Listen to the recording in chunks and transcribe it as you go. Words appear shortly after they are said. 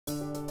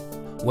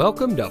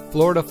Welcome to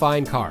Florida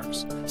Fine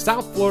Cars,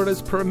 South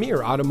Florida's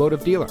premier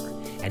automotive dealer.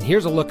 And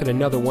here's a look at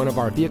another one of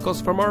our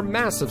vehicles from our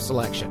massive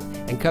selection,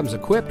 and comes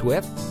equipped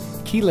with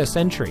keyless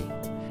entry,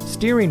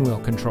 steering wheel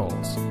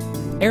controls,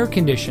 air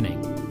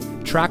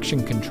conditioning,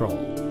 traction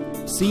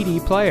control, CD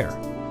player,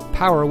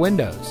 power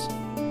windows,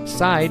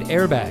 side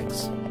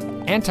airbags,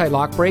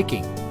 anti-lock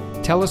braking,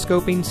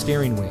 telescoping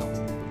steering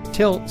wheel,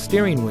 tilt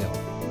steering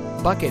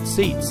wheel, bucket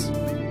seats,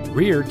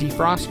 rear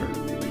defroster,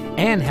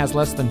 and has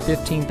less than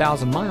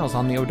 15,000 miles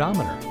on the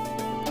odometer.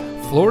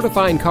 Florida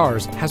Fine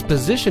Cars has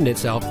positioned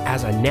itself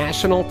as a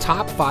national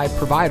top 5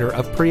 provider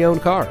of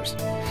pre-owned cars.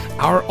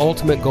 Our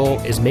ultimate goal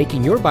is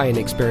making your buying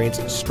experience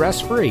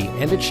stress-free,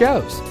 and it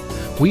shows.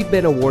 We've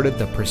been awarded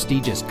the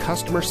prestigious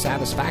Customer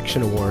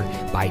Satisfaction Award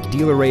by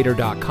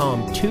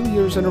DealerRater.com 2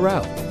 years in a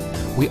row.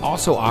 We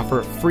also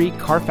offer free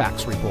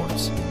Carfax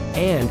reports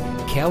and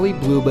Kelley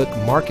Blue Book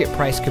market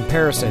price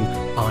comparison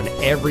on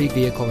every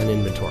vehicle in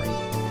inventory.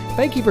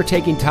 Thank you for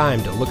taking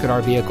time to look at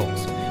our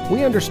vehicles.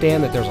 We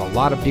understand that there's a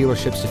lot of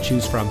dealerships to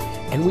choose from,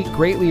 and we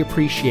greatly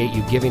appreciate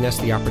you giving us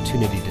the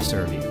opportunity to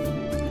serve you.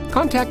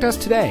 Contact us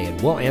today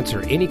and we'll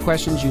answer any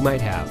questions you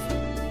might have.